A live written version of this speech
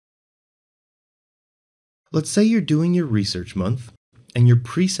Let's say you're doing your research month, and your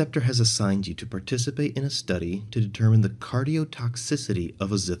preceptor has assigned you to participate in a study to determine the cardiotoxicity of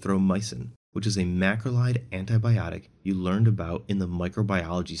azithromycin, which is a macrolide antibiotic you learned about in the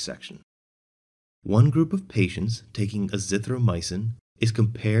microbiology section. One group of patients taking azithromycin is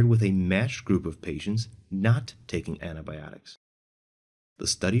compared with a matched group of patients not taking antibiotics. The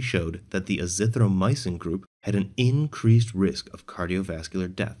study showed that the azithromycin group had an increased risk of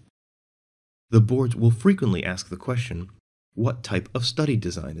cardiovascular death. The boards will frequently ask the question, what type of study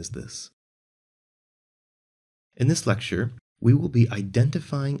design is this? In this lecture, we will be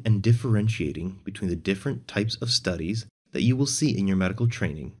identifying and differentiating between the different types of studies that you will see in your medical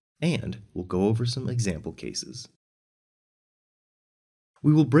training, and we'll go over some example cases.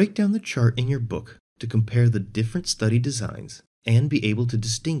 We will break down the chart in your book to compare the different study designs and be able to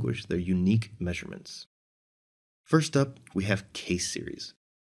distinguish their unique measurements. First up, we have case series.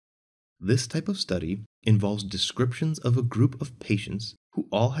 This type of study involves descriptions of a group of patients who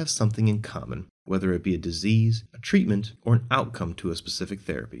all have something in common, whether it be a disease, a treatment, or an outcome to a specific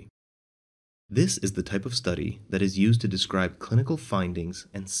therapy. This is the type of study that is used to describe clinical findings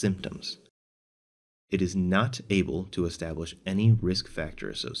and symptoms. It is not able to establish any risk factor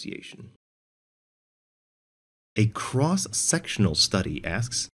association. A cross-sectional study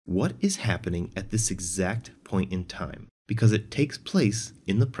asks, what is happening at this exact point in time? Because it takes place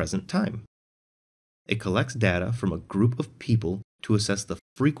in the present time. It collects data from a group of people to assess the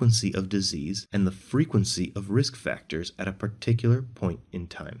frequency of disease and the frequency of risk factors at a particular point in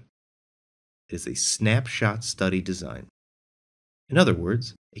time. It is a snapshot study design. In other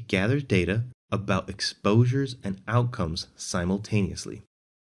words, it gathers data about exposures and outcomes simultaneously.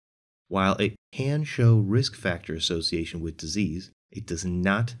 While it can show risk factor association with disease, it does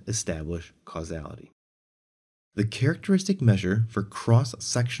not establish causality. The characteristic measure for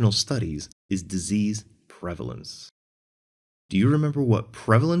cross-sectional studies is disease prevalence. Do you remember what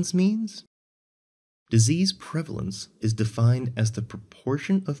prevalence means? Disease prevalence is defined as the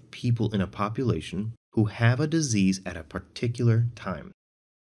proportion of people in a population who have a disease at a particular time.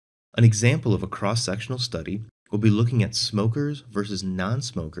 An example of a cross-sectional study will be looking at smokers versus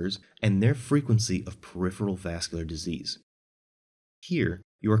non-smokers and their frequency of peripheral vascular disease. Here,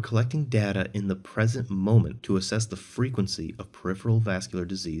 you are collecting data in the present moment to assess the frequency of peripheral vascular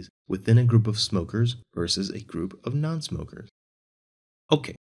disease within a group of smokers versus a group of non-smokers.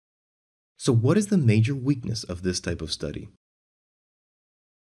 Okay, so what is the major weakness of this type of study?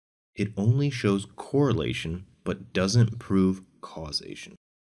 It only shows correlation but doesn't prove causation.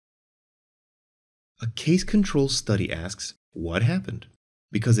 A case control study asks, what happened?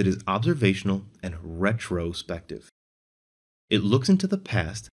 Because it is observational and retrospective. It looks into the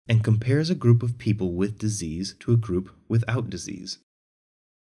past and compares a group of people with disease to a group without disease.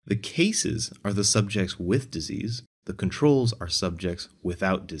 The cases are the subjects with disease, the controls are subjects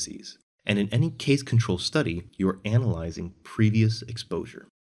without disease. And in any case control study, you are analyzing previous exposure.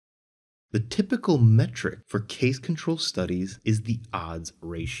 The typical metric for case control studies is the odds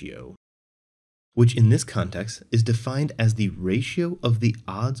ratio, which in this context is defined as the ratio of the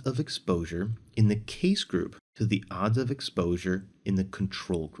odds of exposure in the case group to the odds of exposure in the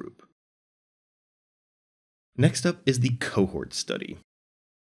control group. Next up is the cohort study.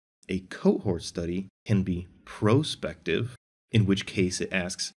 A cohort study can be prospective, in which case it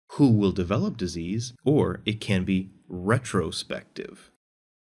asks who will develop disease, or it can be retrospective,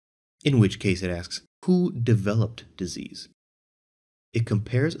 in which case it asks who developed disease. It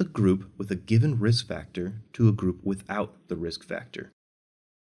compares a group with a given risk factor to a group without the risk factor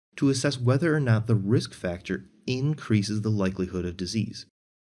to assess whether or not the risk factor increases the likelihood of disease.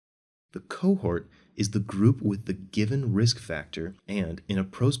 The cohort is the group with the given risk factor, and in a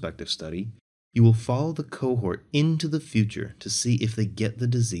prospective study, you will follow the cohort into the future to see if they get the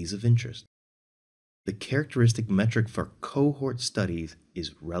disease of interest. The characteristic metric for cohort studies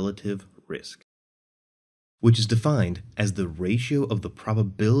is relative risk, which is defined as the ratio of the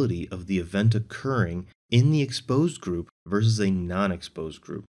probability of the event occurring in the exposed group versus a non-exposed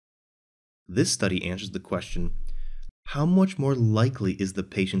group. This study answers the question, how much more likely is the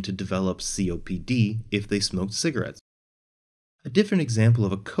patient to develop COPD if they smoked cigarettes? A different example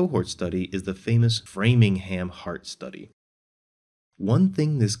of a cohort study is the famous Framingham Heart Study. One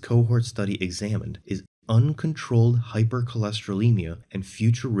thing this cohort study examined is uncontrolled hypercholesterolemia and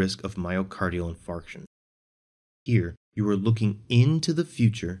future risk of myocardial infarction. Here, you are looking into the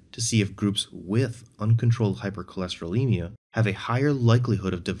future to see if groups with uncontrolled hypercholesterolemia have a higher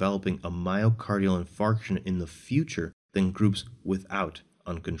likelihood of developing a myocardial infarction in the future than groups without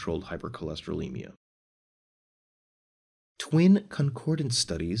uncontrolled hypercholesterolemia. Twin concordance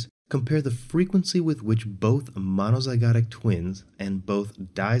studies compare the frequency with which both monozygotic twins and both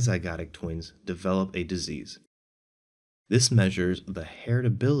dizygotic twins develop a disease. This measures the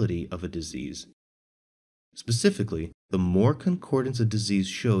heritability of a disease. Specifically, the more concordance a disease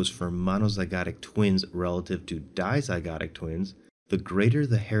shows for monozygotic twins relative to dizygotic twins, the greater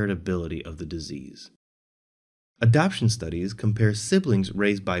the heritability of the disease. Adoption studies compare siblings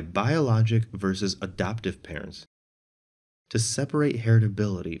raised by biologic versus adoptive parents to separate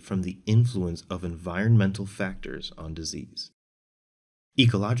heritability from the influence of environmental factors on disease.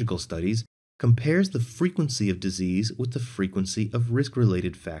 Ecological studies compares the frequency of disease with the frequency of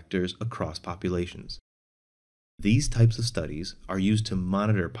risk-related factors across populations. These types of studies are used to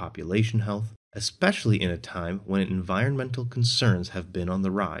monitor population health, especially in a time when environmental concerns have been on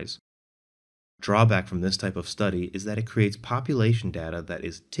the rise. Drawback from this type of study is that it creates population data that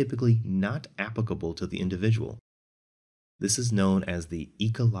is typically not applicable to the individual. This is known as the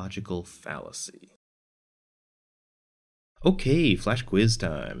ecological fallacy. Okay, flash quiz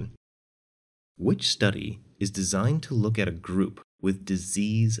time. Which study is designed to look at a group with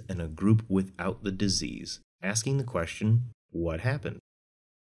disease and a group without the disease, asking the question, what happened?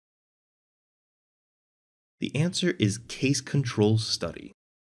 The answer is case control study.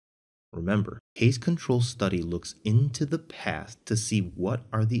 Remember, case control study looks into the past to see what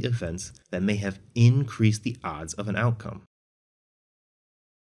are the events that may have increased the odds of an outcome.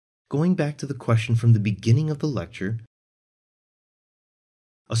 Going back to the question from the beginning of the lecture,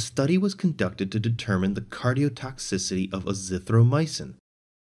 a study was conducted to determine the cardiotoxicity of azithromycin,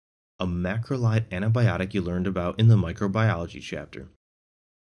 a macrolide antibiotic you learned about in the microbiology chapter.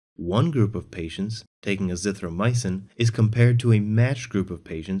 One group of patients taking azithromycin is compared to a matched group of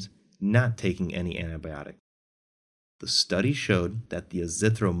patients not taking any antibiotic. The study showed that the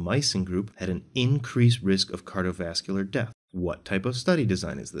azithromycin group had an increased risk of cardiovascular death. What type of study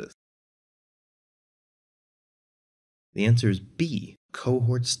design is this? The answer is B,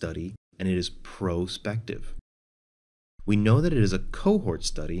 cohort study, and it is prospective. We know that it is a cohort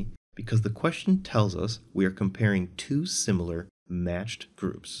study because the question tells us we are comparing two similar matched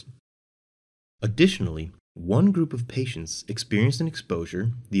groups. Additionally, one group of patients experienced an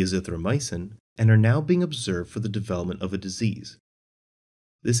exposure, the azithromycin, and are now being observed for the development of a disease.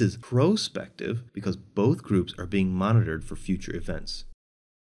 This is prospective because both groups are being monitored for future events.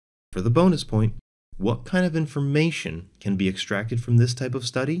 For the bonus point, what kind of information can be extracted from this type of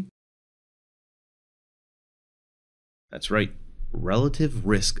study? That's right, relative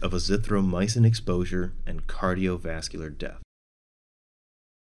risk of azithromycin exposure and cardiovascular death.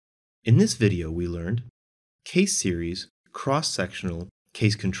 In this video, we learned case series, cross-sectional,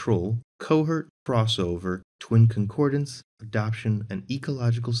 case control, cohort, crossover, twin concordance, adoption, and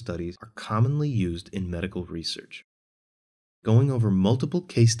ecological studies are commonly used in medical research. Going over multiple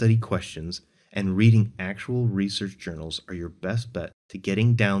case study questions and reading actual research journals are your best bet to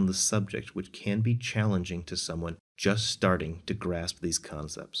getting down the subject, which can be challenging to someone just starting to grasp these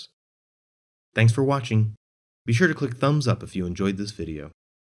concepts. Thanks for watching. Be sure to click thumbs up if you enjoyed this video.